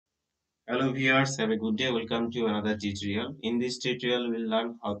Hello viewers, have a good day. Welcome to another tutorial. In this tutorial, we'll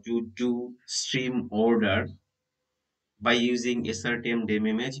learn how to do stream order by using SRTM dim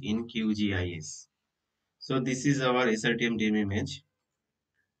image in QGIS. So this is our SRTM dim image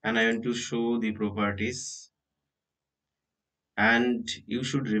and I want to show the properties. And you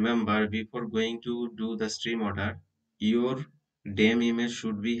should remember before going to do the stream order, your dim image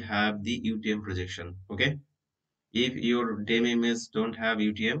should be have the UTM projection. Okay. If your dim image don't have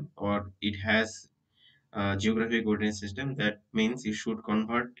UTM or it has geographic coordinate system, that means you should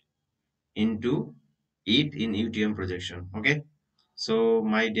convert into it in UTM projection. Okay, so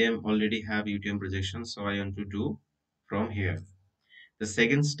my DEM already have UTM projection, so I want to do from here. The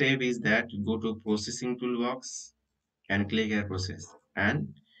second step is that go to processing toolbox and click here process and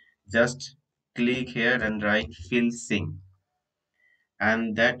just click here and write fill sync,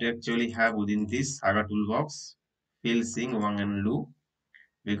 and that actually have within this Saga toolbox fill sync one and loop,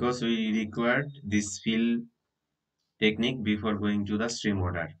 because we required this fill technique before going to the stream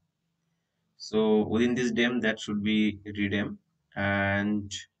order. So within this dem that should be redem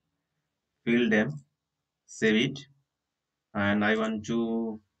and fill dem, save it, and I want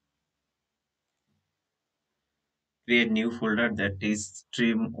to create new folder that is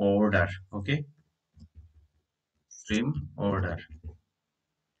stream order. Okay, stream order,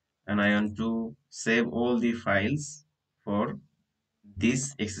 and I want to save all the files for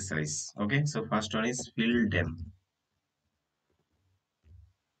this exercise. Okay, so first one is fill dem,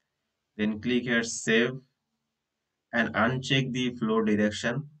 then click here save and uncheck the flow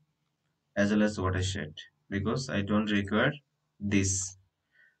direction as well as watershed because I don't require this.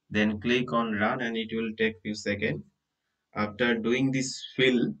 Then click on run and it will take few seconds. After doing this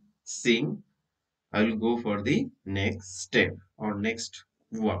fill sync, I will go for the next step or next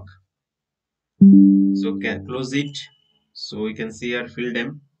work. So can close it. So we can see our fill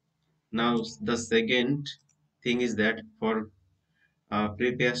them. Now the second thing is that for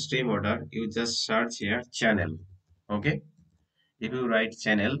prepare stream order, you just search here channel. Okay. If you write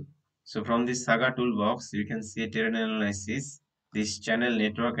channel, so from this Saga toolbox, you can see terrain analysis, this channel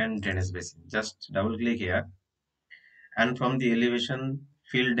network and drainage basin. Just double click here, and from the elevation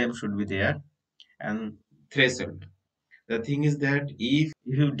fill dem should be there, and threshold. The thing is that if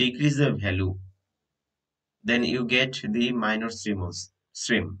you decrease the value, then you get the minor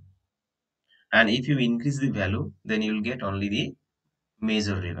stream, and if you increase the value, then you will get only the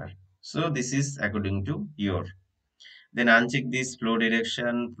major river. So this is according to your. Then uncheck this flow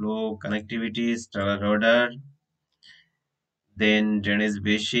direction, flow connectivity, Strahler order, then drainage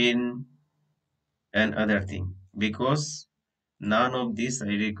basin and other thing, because none of this I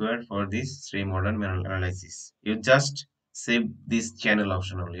require for this stream order analysis. You just save this channel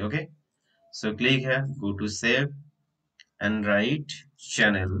option only. Okay, so click here, go to save and write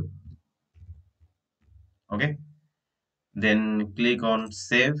channel. Okay, then click on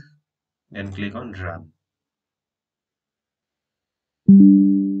save, then click on run,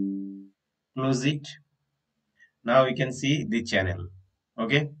 close it. Now we can see the channel.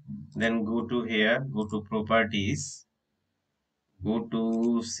 Okay, then go to here, go to properties, go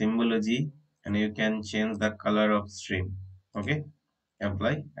to symbology, and you can change the color of stream. Okay,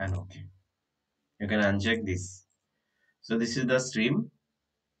 apply and okay, you can uncheck this. So this is the stream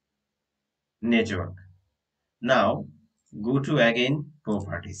network. Now go to again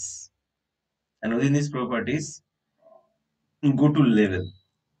properties, and within these properties go to level,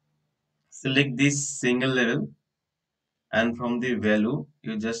 select this single level, and from the value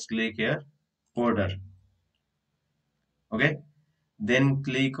you just click here order. Okay, then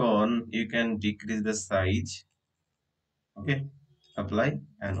click on, you can decrease the size. Okay, apply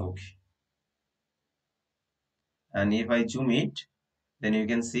and okay, and if I zoom it, then you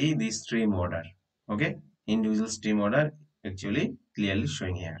can see the stream order. Okay, individual stream order actually clearly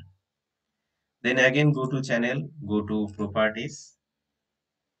showing here. Then again go to channel, go to properties,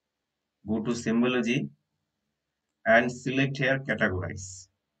 go to symbology and select here categorize.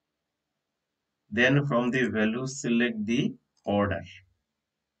 Then from the value select the order.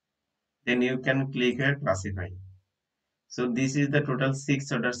 Then you can click here classify. So this is the total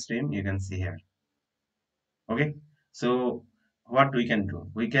 6 order stream you can see here. Okay, so what we can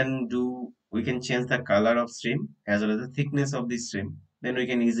do, we can change the color of stream as well as the thickness of the stream. Then we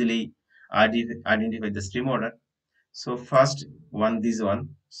can easily identify the stream order. So first one, this one,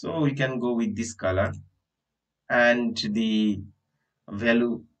 so we can go with this color, and the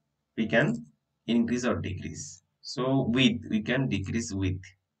value we can increase or decrease. So width, we can decrease width.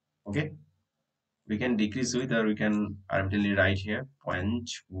 Okay, we can decrease width, or we can arbitrarily write here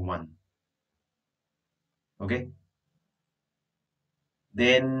 0.1. Okay,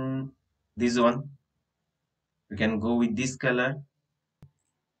 then This one, we can go with this color.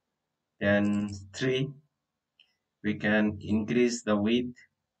 Then 3, we can increase the width.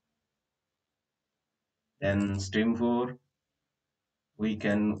 Then stream 4, we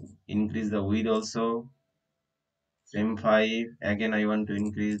can increase the width also. Stream 5, again I want to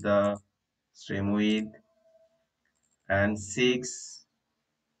increase the stream width. And 6,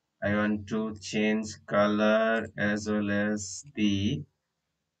 I want to change color as well as the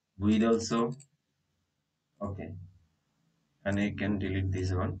width also. Okay, and I can delete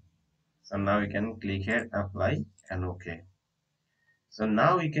this one. So now we can click here, apply, and okay. So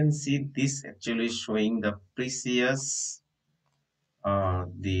now we can see this actually showing the previous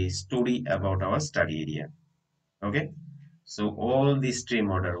the story about our study area. Okay, so all the stream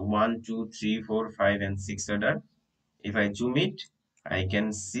order 1, 2, 3, 4, 5, and 6 order. If I zoom it, I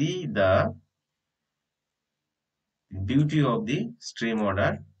can see the beauty of the stream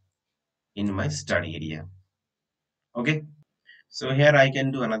order in my study area. Okay, so here I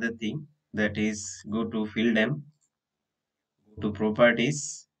can do another thing, that is go to field M, go to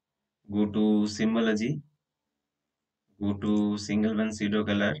properties, go to symbology, go to single one pseudo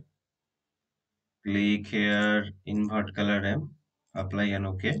color, click here invert color M, apply and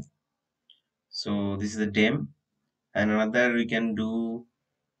OK. So this is the DEM, and another we can do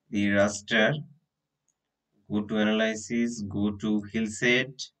the raster. Go to analysis, go to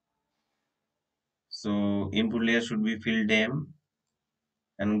hillset. So input layer should be field DEM,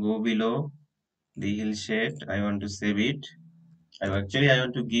 and go below the hillset. I want to save it. I want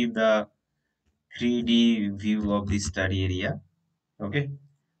to give the 3D view of the study area. Okay,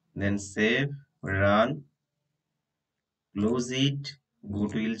 then save, run, close it, go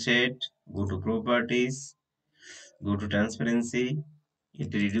to hillset, go to properties, go to transparency.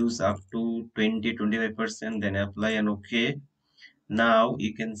 It reduce up to 20-25%, then apply and OK. Now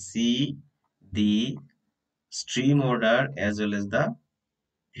you can see the stream order as well as the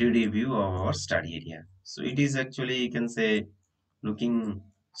 3D view of our study area. So it is actually, you can say, looking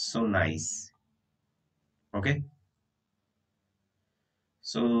so nice. Okay,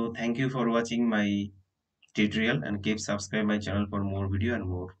 so thank you for watching my tutorial, and keep subscribe my channel for more video and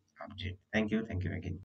more update. Thank you again.